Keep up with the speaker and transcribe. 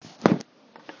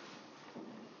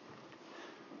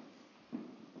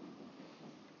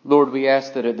Lord, we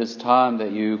ask that at this time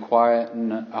that you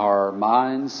quieten our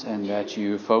minds and that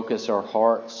you focus our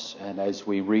hearts, and as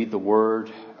we read the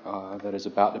word that is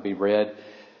about to be read,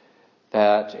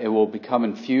 that it will become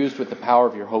infused with the power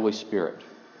of your Holy Spirit,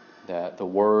 that the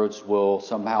words will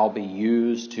somehow be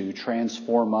used to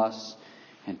transform us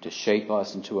and to shape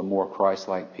us into a more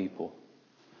Christ-like people.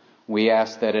 We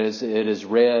ask that as it is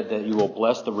read, that you will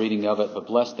bless the reading of it, but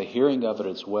bless the hearing of it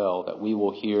as well, that we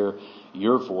will hear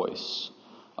your voice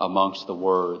amongst the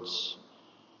words,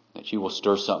 that you will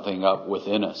stir something up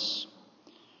within us,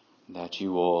 that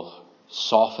you will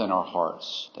soften our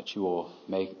hearts, that you will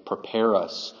prepare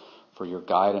us for your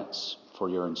guidance, for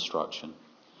your instruction.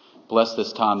 Bless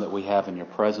this time that we have in your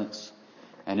presence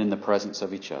and in the presence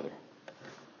of each other.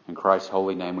 In Christ's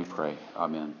holy name we pray.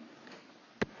 Amen.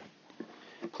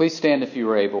 Please stand if you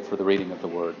are able for the reading of the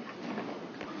word.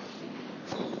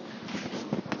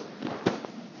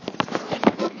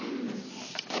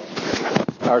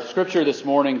 Our scripture this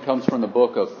morning comes from the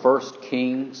book of 1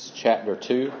 Kings, chapter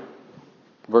 2,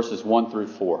 verses 1 through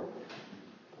 4.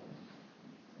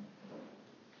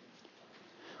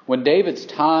 When David's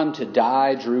time to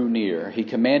die drew near, he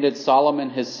commanded Solomon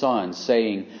his son,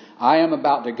 saying, I am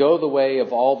about to go the way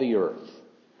of all the earth.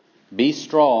 Be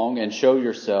strong and show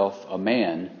yourself a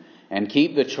man, and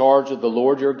keep the charge of the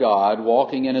Lord your God,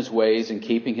 walking in his ways and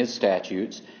keeping his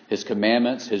statutes, his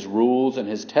commandments, his rules, and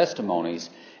his testimonies,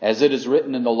 as it is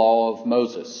written in the law of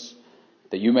Moses,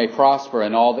 that you may prosper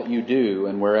in all that you do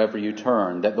and wherever you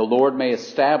turn, that the Lord may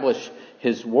establish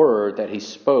his word that he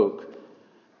spoke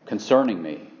concerning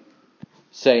me,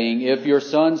 saying, if your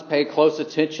sons pay close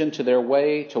attention to their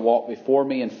way to walk before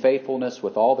me in faithfulness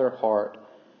with all their heart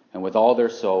and with all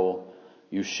their soul,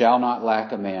 you shall not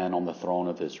lack a man on the throne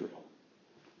of Israel.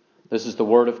 This is the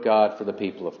word of God for the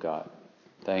people of God.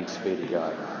 Thanks be to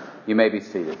God. You may be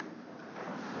seated.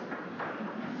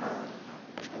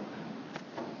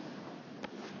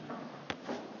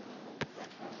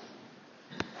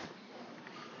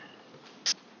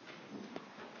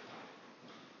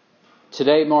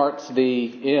 Today marks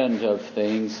the end of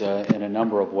things in a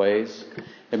number of ways.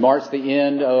 It marks the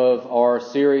end of our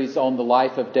series on the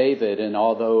life of David, and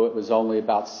although it was only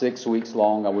about 6 weeks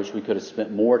long, I wish we could have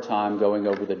spent more time going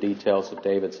over the details of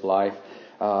David's life.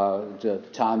 The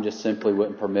time just simply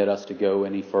wouldn't permit us to go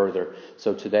any further.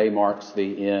 So today marks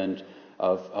the end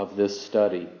of this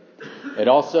study. It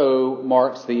also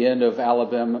marks the end of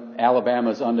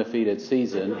Alabama's undefeated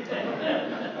season.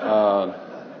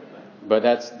 But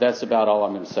that's about all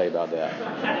I'm going to say about that.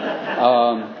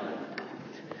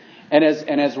 And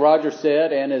as Roger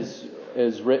said, and as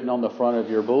is written on the front of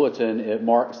your bulletin, it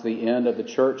marks the end of the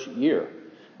church year.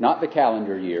 Not the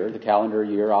calendar year. The calendar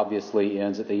year obviously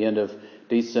ends at the end of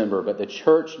December, but the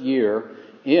church year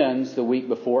ends the week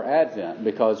before Advent,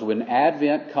 because when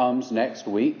Advent comes next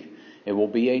week, it will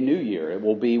be a new year. It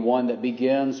will be one that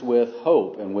begins with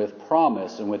hope and with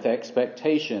promise and with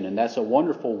expectation, and that's a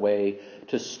wonderful way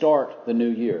to start the new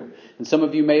year. And some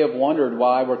of you may have wondered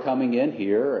why we're coming in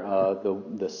here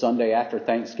the Sunday after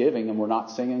Thanksgiving and we're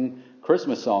not singing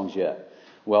Christmas songs yet.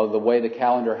 Well, the way the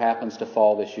calendar happens to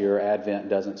fall this year, Advent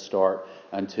doesn't start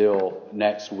until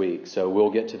next week. So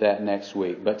we'll get to that next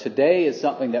week. But today is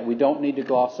something that we don't need to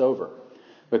gloss over,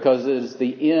 because it is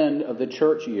the end of the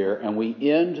church year, and we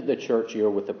end the church year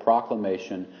with the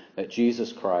proclamation that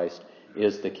Jesus Christ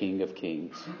is the King of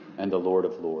Kings and the Lord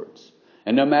of Lords.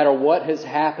 And no matter what has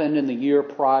happened in the year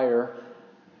prior,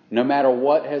 no matter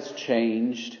what has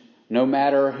changed, no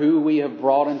matter who we have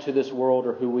brought into this world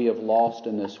or who we have lost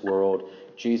in this world,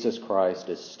 Jesus Christ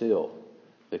is still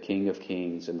the King of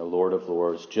Kings and the Lord of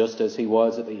Lords, just as he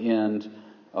was at the end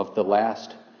of the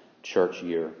last church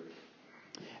year.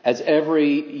 As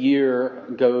every year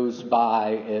goes by,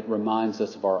 it reminds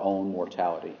us of our own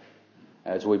mortality.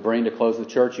 As we bring to close the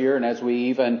church year, and as we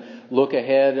even look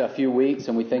ahead a few weeks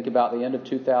and we think about the end of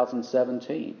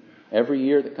 2017, every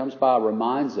year that comes by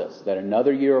reminds us that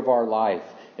another year of our life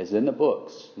is in the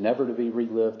books, never to be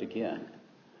relived again.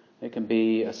 It can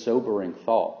be a sobering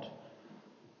thought.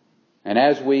 And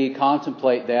as we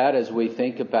contemplate that, as we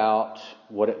think about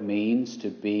what it means to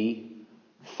be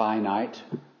finite,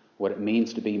 what it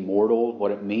means to be mortal,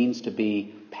 what it means to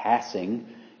be passing,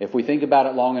 if we think about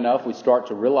it long enough, we start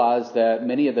to realize that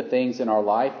many of the things in our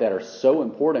life that are so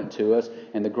important to us,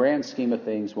 in the grand scheme of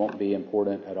things, won't be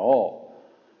important at all.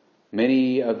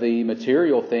 Many of the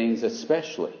material things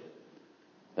especially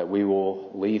that we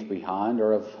will leave behind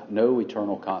are of no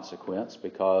eternal consequence,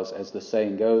 because, as the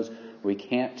saying goes, we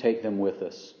can't take them with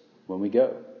us when we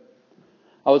go.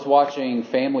 I was watching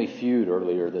Family Feud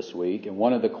earlier this week, and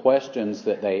one of the questions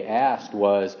that they asked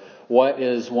was, what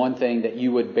is one thing that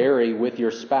you would bury with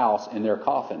your spouse in their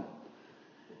coffin?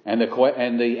 And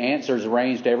the answers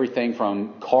ranged everything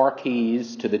from car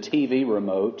keys to the TV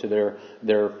remote to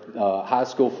their high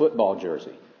school football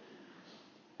jersey.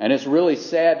 And it's really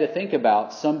sad to think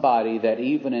about somebody that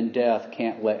even in death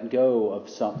can't let go of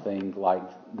something like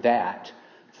that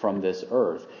from this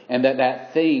earth. And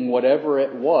that thing, whatever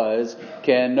it was,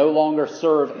 can no longer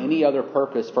serve any other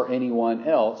purpose for anyone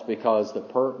else, because the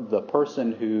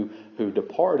person who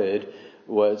departed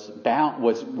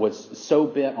was so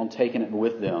bent on taking it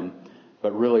with them,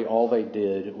 but really all they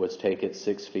did was take it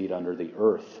 6 feet under the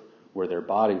earth where their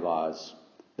body lies.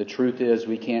 The truth is,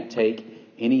 we can't take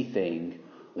anything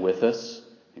with us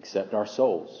except our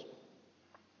souls.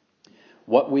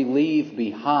 What we leave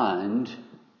behind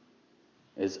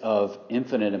is of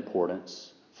infinite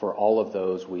importance for all of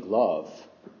those we love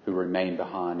who remain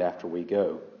behind after we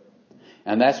go.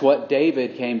 And that's what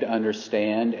David came to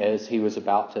understand as he was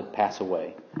about to pass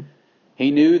away.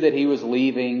 He knew that he was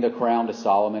leaving the crown to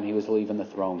Solomon. He was leaving the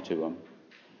throne to him.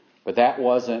 But that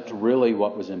wasn't really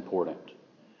what was important.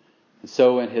 And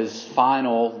so in his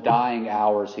final dying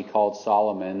hours, he called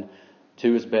Solomon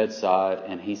to his bedside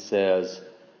and he says,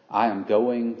 I am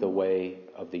going the way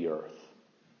of the earth.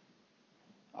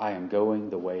 I am going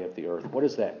the way of the earth. What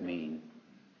does that mean?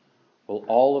 Well,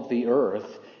 all of the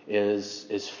earth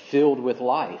is filled with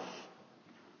life.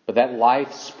 But that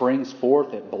life springs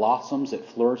forth, it blossoms, it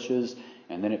flourishes,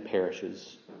 and then it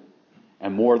perishes.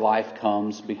 And more life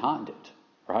comes behind it,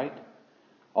 right?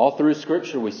 All through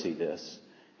Scripture we see this.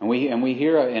 And we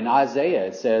hear in Isaiah,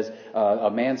 it says, a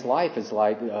man's life is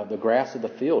like the grass of the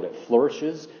field. It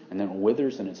flourishes, and then it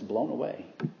withers, and it's blown away.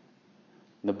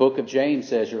 The book of James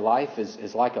says your life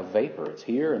is like a vapor. It's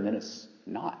here and then it's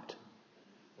not.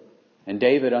 And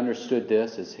David understood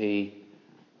this as he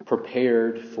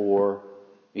prepared for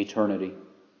eternity.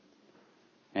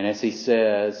 And as he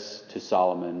says to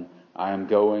Solomon, I am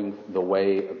going the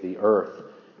way of the earth.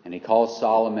 And he calls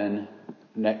Solomon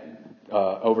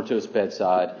over to his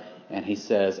bedside and he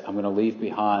says, I'm going to leave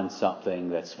behind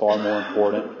something that's far more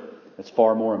important. It's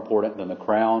far more important than the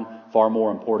crown, far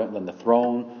more important than the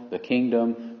throne, the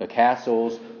kingdom, the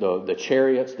castles, the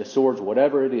chariots, the swords,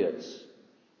 whatever it is.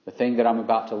 The thing that I'm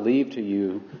about to leave to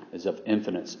you is of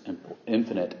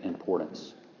infinite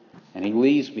importance. And he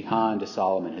leaves behind to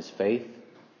Solomon his faith,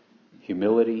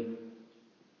 humility,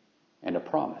 and a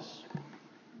promise.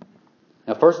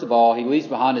 Now, first of all, he leaves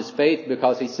behind his faith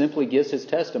because he simply gives his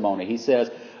testimony. He says,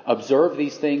 observe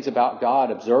these things about God,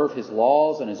 observe his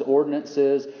laws and his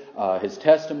ordinances, his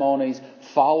testimonies,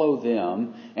 follow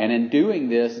them. And in doing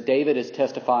this, David is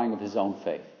testifying of his own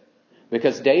faith.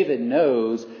 Because David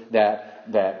knows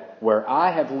that where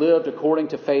I have lived according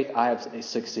to faith, I have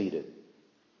succeeded.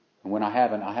 And when I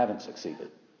haven't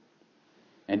succeeded.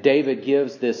 And David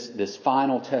gives this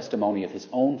final testimony of his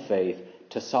own faith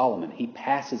to Solomon. He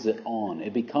passes it on.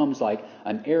 It becomes like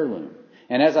an heirloom.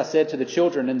 And as I said to the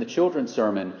children in the children's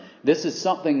sermon, this is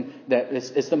something that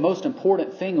it's the most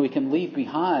important thing we can leave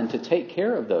behind, to take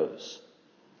care of those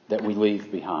that we leave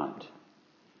behind.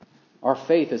 Our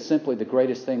faith is simply the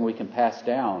greatest thing we can pass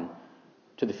down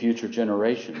to the future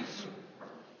generations.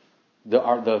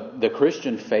 The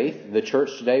Christian faith, the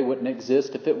church today, wouldn't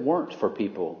exist if it weren't for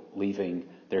people leaving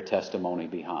their testimony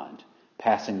behind,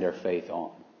 passing their faith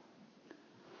on.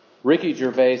 Ricky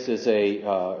Gervais is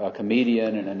a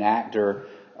comedian and an actor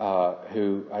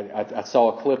who I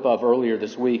saw a clip of earlier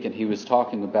this week, and he was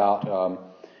talking about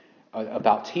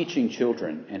teaching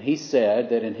children. And he said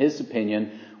that in his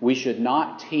opinion, we should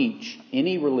not teach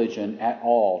any religion at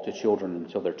all to children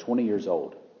until they're 20 years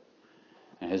old.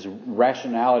 And his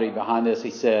rationality behind this, he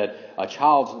said, a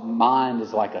child's mind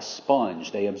is like a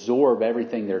sponge. They absorb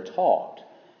everything they're taught.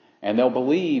 And they'll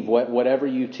believe whatever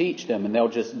you teach them, and they'll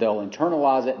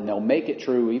internalize it and they'll make it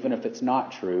true even if it's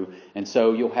not true. And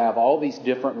so you'll have all these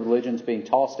different religions being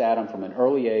tossed at them from an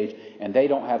early age, and they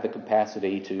don't have the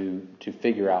capacity to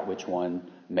figure out which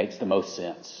one makes the most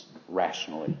sense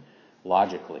rationally,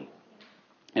 logically.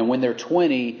 And when they're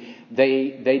 20,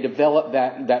 they develop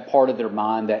that part of their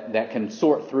mind that can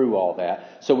sort through all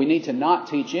that. So we need to not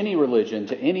teach any religion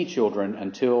to any children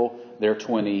until they're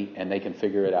 20 and they can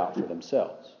figure it out for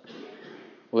themselves.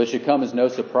 Well, it should come as no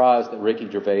surprise that Ricky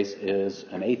Gervais is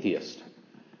an atheist.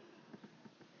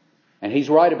 And he's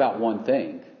right about one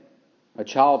thing. A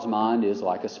child's mind is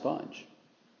like a sponge.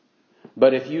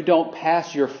 But if you don't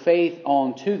pass your faith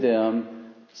on to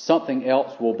them, something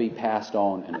else will be passed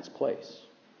on in its place.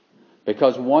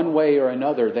 Because one way or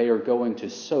another, they are going to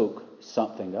soak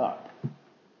something up.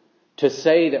 To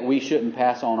say that we shouldn't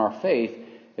pass on our faith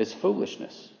is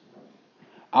foolishness.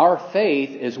 Our faith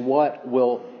is what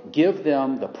will give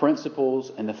them the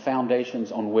principles and the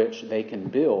foundations on which they can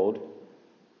build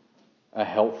a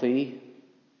healthy,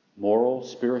 moral,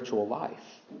 spiritual life.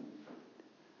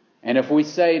 And if we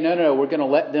say, no, we're going to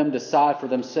let them decide for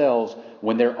themselves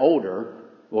when they're older,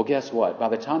 well, guess what? By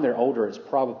the time they're older, it's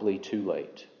probably too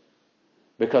late.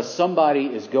 Because somebody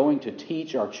is going to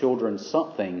teach our children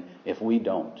something if we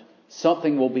don't.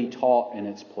 Something will be taught in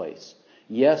its place.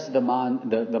 Yes, the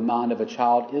mind of a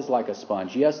child is like a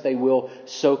sponge. Yes, they will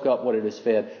soak up what it is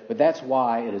fed. But that's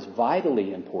why it is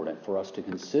vitally important for us to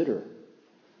consider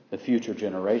the future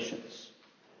generations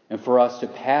and for us to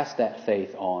pass that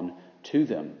faith on to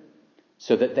them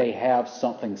so that they have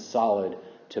something solid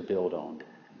to build on.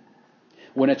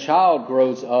 When a child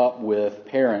grows up with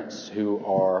parents who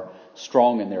are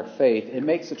strong in their faith, it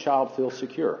makes the child feel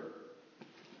secure.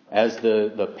 As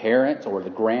the parent or the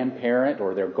grandparent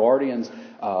or their guardian's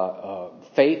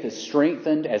faith is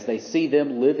strengthened, as they see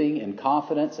them living in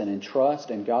confidence and in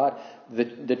trust in God,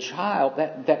 the child,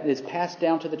 that is passed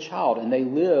down to the child, and they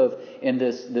live in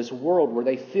this world where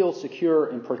they feel secure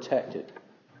and protected.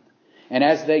 And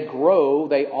as they grow,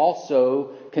 they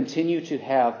also continue to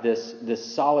have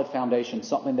this solid foundation,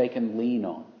 something they can lean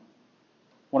on.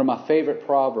 One of my favorite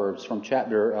proverbs from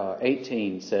chapter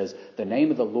 18 says, "The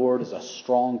name of the Lord is a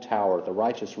strong tower. The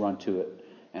righteous run to it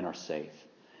and are safe."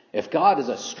 If God is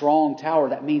a strong tower,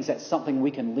 that means that's something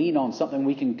we can lean on, something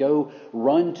we can go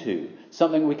run to,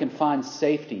 something we can find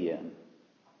safety in.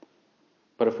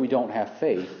 But if we don't have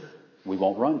faith, we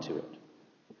won't run to it.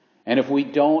 And if we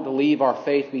don't leave our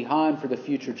faith behind for the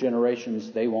future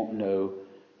generations, they won't know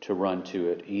to run to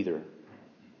it either.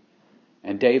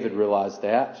 And David realized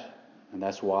that. And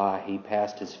that's why he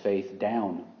passed his faith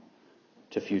down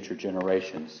to future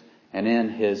generations. And in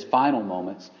his final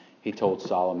moments, he told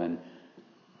Solomon,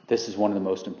 this is one of the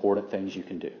most important things you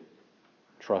can do.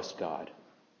 Trust God.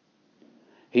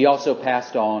 He also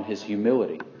passed on his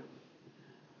humility.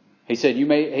 He said,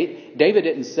 David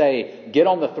didn't say, get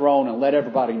on the throne and let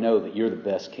everybody know that you're the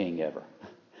best king ever.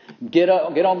 Get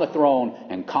on the throne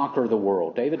and conquer the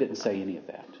world. David didn't say any of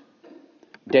that.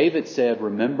 David said,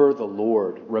 remember the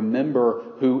Lord. Remember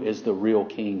who is the real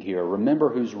king here. Remember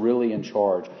who's really in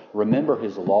charge. Remember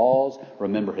his laws.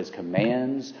 Remember his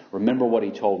commands. Remember what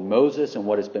he told Moses and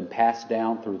what has been passed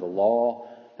down through the law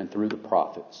and through the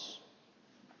prophets.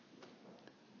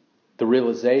 The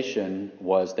realization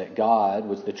was that God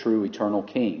was the true eternal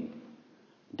king.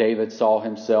 David saw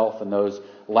himself in those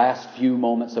last few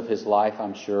moments of his life,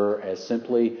 I'm sure, as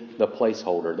simply the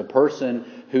placeholder. The person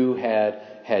who had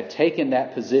taken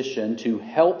that position to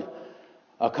help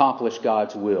accomplish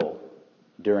God's will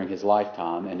during his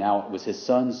lifetime, and now it was his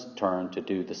son's turn to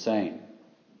do the same.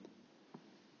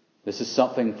 This is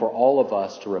something for all of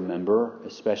us to remember,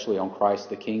 especially on Christ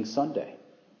the King Sunday.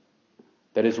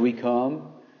 That as we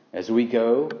come, as we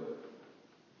go,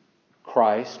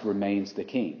 Christ remains the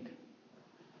King.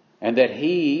 And that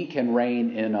He can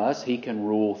reign in us, He can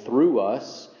rule through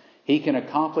us, He can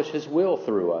accomplish His will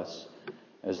through us,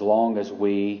 as long as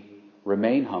we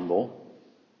remain humble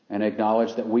and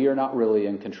acknowledge that we are not really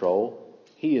in control.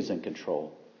 He is in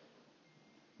control.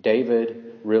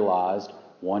 David realized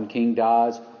one king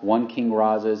dies, one king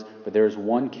rises, but there is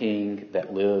one king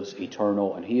that lives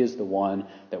eternal, and He is the one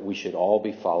that we should all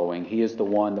be following. He is the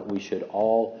one that we should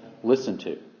all listen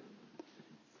to,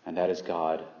 and that is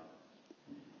God.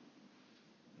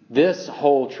 This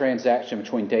whole transaction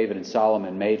between David and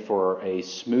Solomon made for a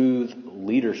smooth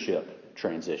leadership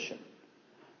transition.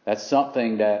 That's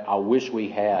something that I wish we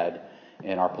had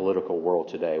in our political world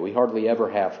today. We hardly ever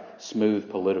have smooth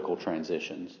political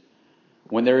transitions.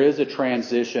 When there is a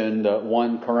transition, the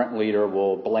one current leader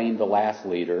will blame the last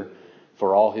leader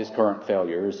for all his current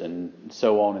failures and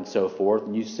so on and so forth.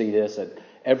 And you see this at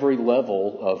every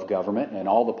level of government, and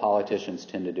all the politicians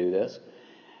tend to do this.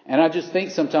 And I just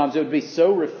think sometimes it would be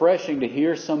so refreshing to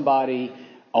hear somebody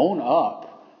own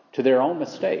up to their own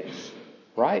mistakes.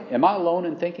 Right? Am I alone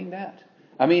in thinking that?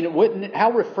 I mean,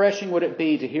 how refreshing would it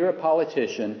be to hear a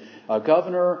politician, a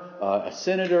governor, a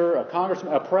senator, a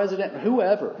congressman, a president,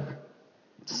 whoever,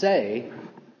 say,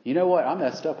 you know what, I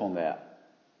messed up on that.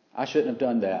 I shouldn't have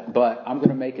done that, but I'm going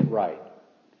to make it right.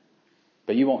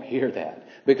 But you won't hear that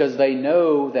because they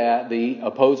know that the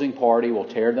opposing party will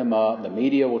tear them up, the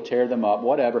media will tear them up,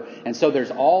 whatever. And so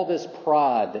there's all this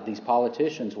pride that these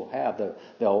politicians will have.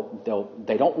 They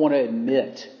don't want to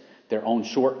admit their own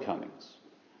shortcomings.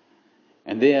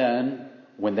 And then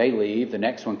when they leave, the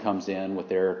next one comes in with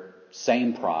their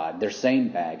same pride, their same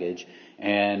baggage.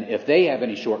 And if they have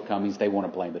any shortcomings, they want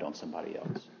to blame it on somebody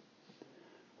else.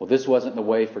 Well, this wasn't the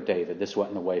way for David. This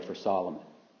wasn't the way for Solomon.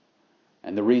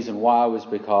 And the reason why was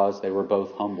because they were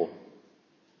both humble.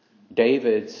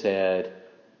 David said,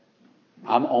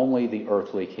 I'm only the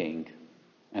earthly king,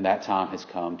 and that time has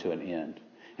come to an end.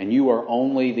 And you are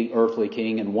only the earthly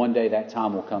king, and one day that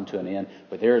time will come to an end.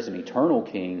 But there is an eternal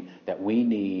king that we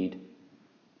need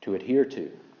to adhere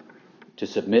to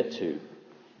submit to.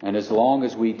 And as long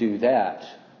as we do that,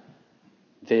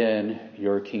 then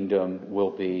your kingdom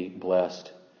will be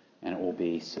blessed and it will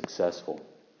be successful.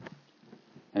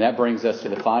 And that brings us to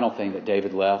the final thing that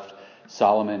David left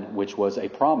Solomon, which was a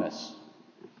promise.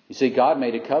 You see, God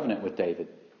made a covenant with David.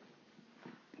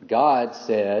 God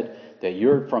said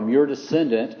that from your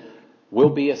descendant will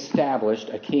be established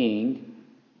a king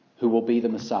who will be the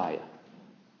Messiah.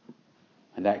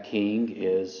 And that king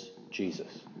is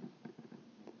Jesus.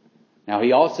 Now,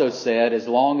 he also said, as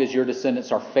long as your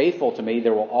descendants are faithful to me,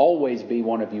 there will always be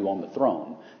one of you on the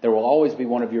throne. There will always be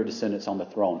one of your descendants on the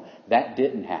throne. That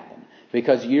didn't happen.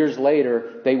 Because years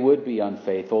later, they would be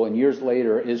unfaithful. And years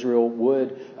later, Israel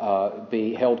would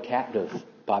be held captive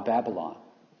by Babylon.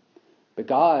 But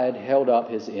God held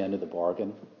up his end of the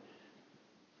bargain,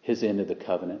 his end of the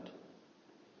covenant,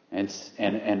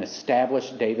 and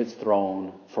established David's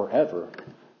throne forever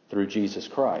through Jesus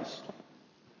Christ.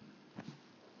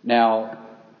 Now,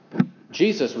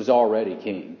 Jesus was already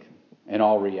king in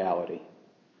all reality.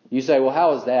 You say, well,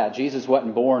 how is that? Jesus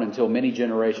wasn't born until many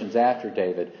generations after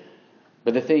David.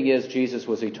 But the thing is, Jesus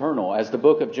was eternal. As the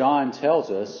book of John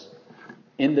tells us,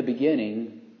 in the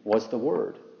beginning was the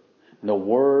Word. And the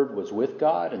Word was with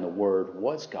God, and the Word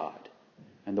was God.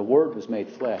 And the Word was made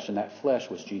flesh, and that flesh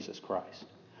was Jesus Christ.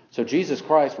 So Jesus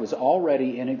Christ was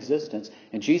already in existence,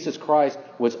 and Jesus Christ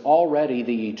was already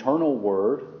the eternal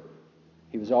Word.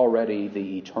 He was already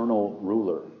the eternal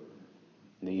ruler,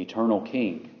 the eternal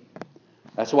king.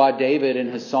 That's why David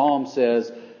in his psalm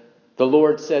says, the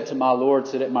Lord said to my Lord,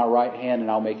 sit at my right hand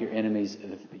and I'll make your enemies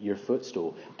your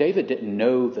footstool. David didn't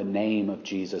know the name of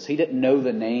Jesus. He didn't know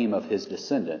the name of his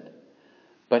descendant.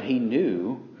 But he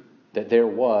knew that there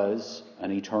was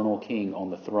an eternal king on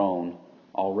the throne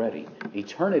already.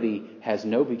 Eternity has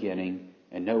no beginning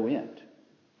and no end.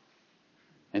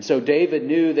 And so David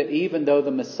knew that even though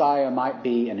the Messiah might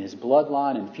be in his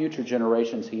bloodline and future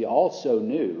generations, he also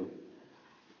knew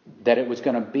that it was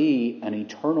going to be an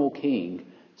eternal king,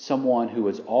 someone who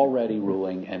was already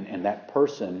ruling, and that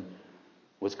person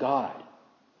was God.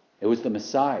 It was the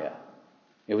Messiah.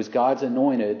 It was God's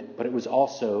anointed, but it was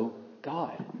also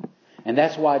God. And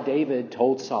that's why David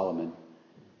told Solomon,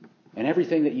 in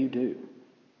everything that you do,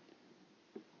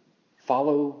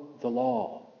 follow the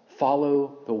law.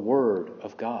 Follow the Word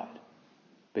of God,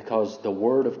 because the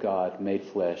Word of God made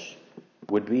flesh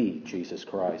would be Jesus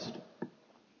Christ.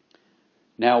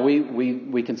 Now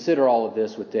we consider all of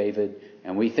this with David,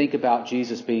 and we think about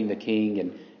Jesus being the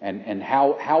King, and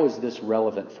how is this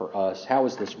relevant for us? How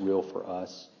is this real for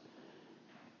us?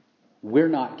 We're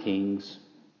not kings.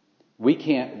 We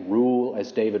can't rule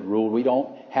as David ruled. We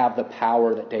don't have the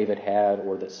power that David had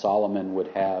or that Solomon would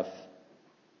have.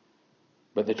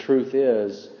 But the truth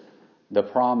is, the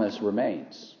promise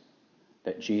remains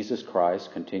that Jesus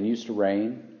Christ continues to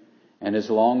reign, and as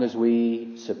long as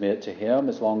we submit to Him,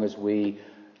 as long as we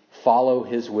follow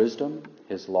His wisdom,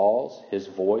 His laws, His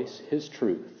voice, His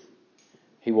truth,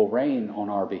 He will reign on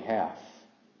our behalf.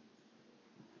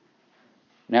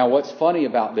 Now, what's funny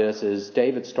about this is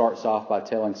David starts off by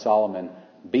telling Solomon,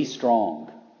 be strong.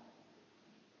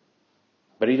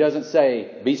 But he doesn't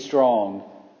say, be strong,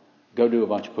 go do a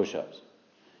bunch of push-ups.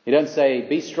 He doesn't say,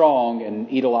 be strong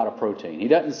and eat a lot of protein. He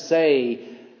doesn't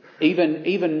say,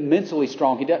 even mentally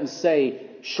strong, he doesn't say,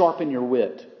 sharpen your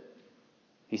wit.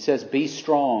 He says, be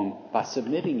strong by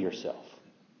submitting yourself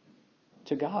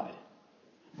to God.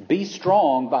 Be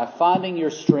strong by finding your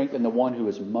strength in the one who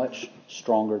is much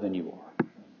stronger than you are.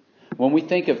 When we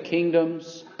think of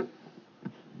kingdoms,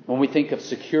 when we think of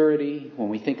security, when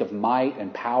we think of might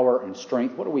and power and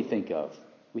strength, what do we think of?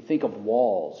 We think of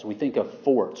walls. We think of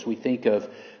forts. We think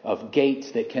of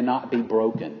gates that cannot be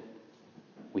broken.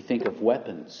 We think of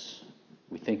weapons.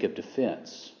 We think of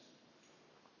defense.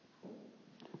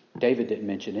 David didn't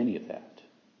mention any of that.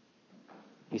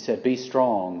 He said, be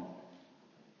strong,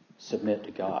 submit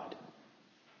to God.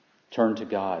 Turn to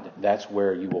God. That's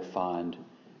where you will find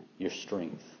your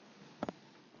strength.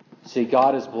 See,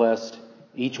 God has blessed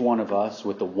each one of us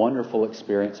with the wonderful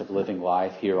experience of living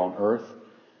life here on earth,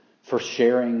 for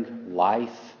sharing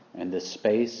life and this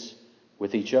space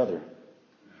with each other.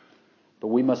 But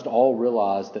we must all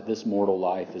realize that this mortal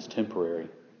life is temporary.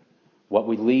 What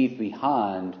we leave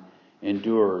behind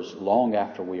endures long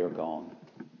after we are gone.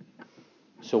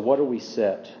 So what are we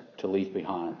set to leave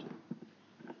behind.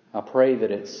 I pray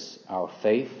that it's our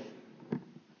faith,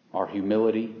 our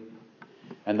humility,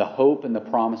 and the hope and the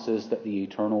promises that the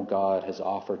eternal God has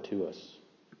offered to us.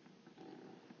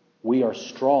 We are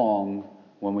strong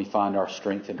when we find our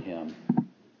strength in Him.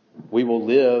 We will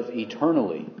live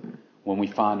eternally when we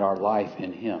find our life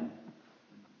in Him.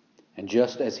 And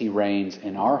just as He reigns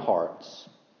in our hearts,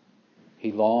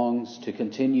 He longs to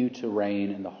continue to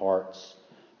reign in the hearts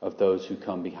of those who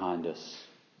come behind us.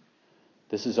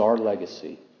 This is our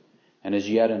legacy. And as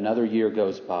yet another year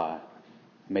goes by,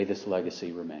 may this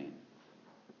legacy remain.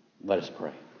 Let us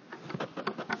pray.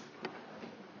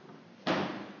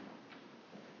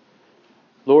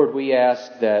 Lord, we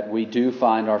ask that we do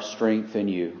find our strength in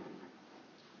You,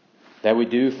 that we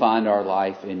do find our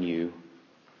life in You,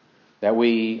 that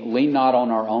we lean not on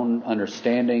our own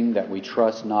understanding, that we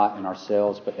trust not in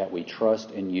ourselves, but that we trust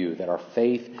in You, that our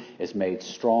faith is made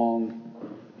strong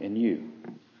in You.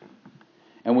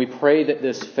 And we pray that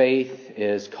this faith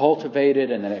is cultivated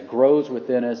and that it grows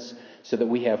within us so that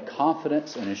we have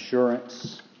confidence and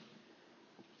assurance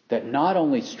that not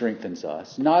only strengthens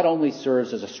us, not only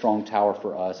serves as a strong tower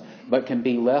for us, but can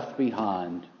be left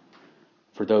behind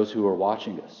for those who are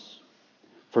watching us,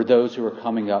 for those who are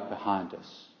coming up behind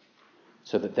us,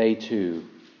 so that they too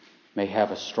may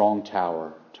have a strong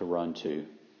tower to run to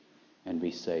and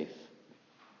be safe.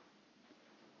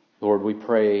 Lord, we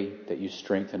pray that You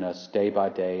strengthen us day by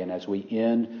day, and as we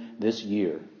end this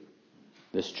year,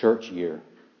 this church year,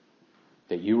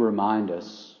 that You remind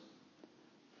us,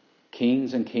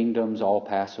 kings and kingdoms all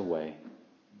pass away.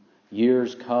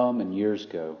 Years come and years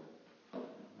go,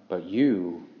 but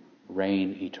You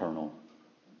reign eternal.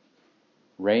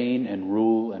 Reign and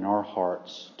rule in our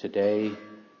hearts today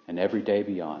and every day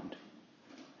beyond.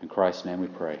 In Christ's name we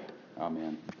pray.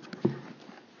 Amen.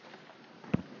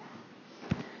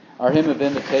 Our hymn of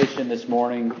invitation this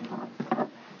morning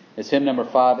is hymn number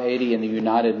 580 in the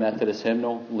United Methodist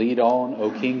Hymnal, Lead On, O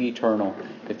King Eternal.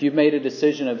 If you've made a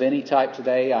decision of any type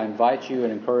today, I invite you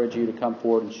and encourage you to come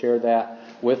forward and share that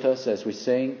with us as we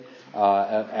sing.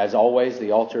 As always,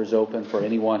 the altar is open for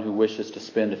anyone who wishes to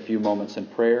spend a few moments in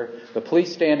prayer. But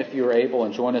please stand if you are able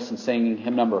and join us in singing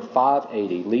hymn number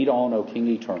 580, Lead On, O King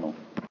Eternal.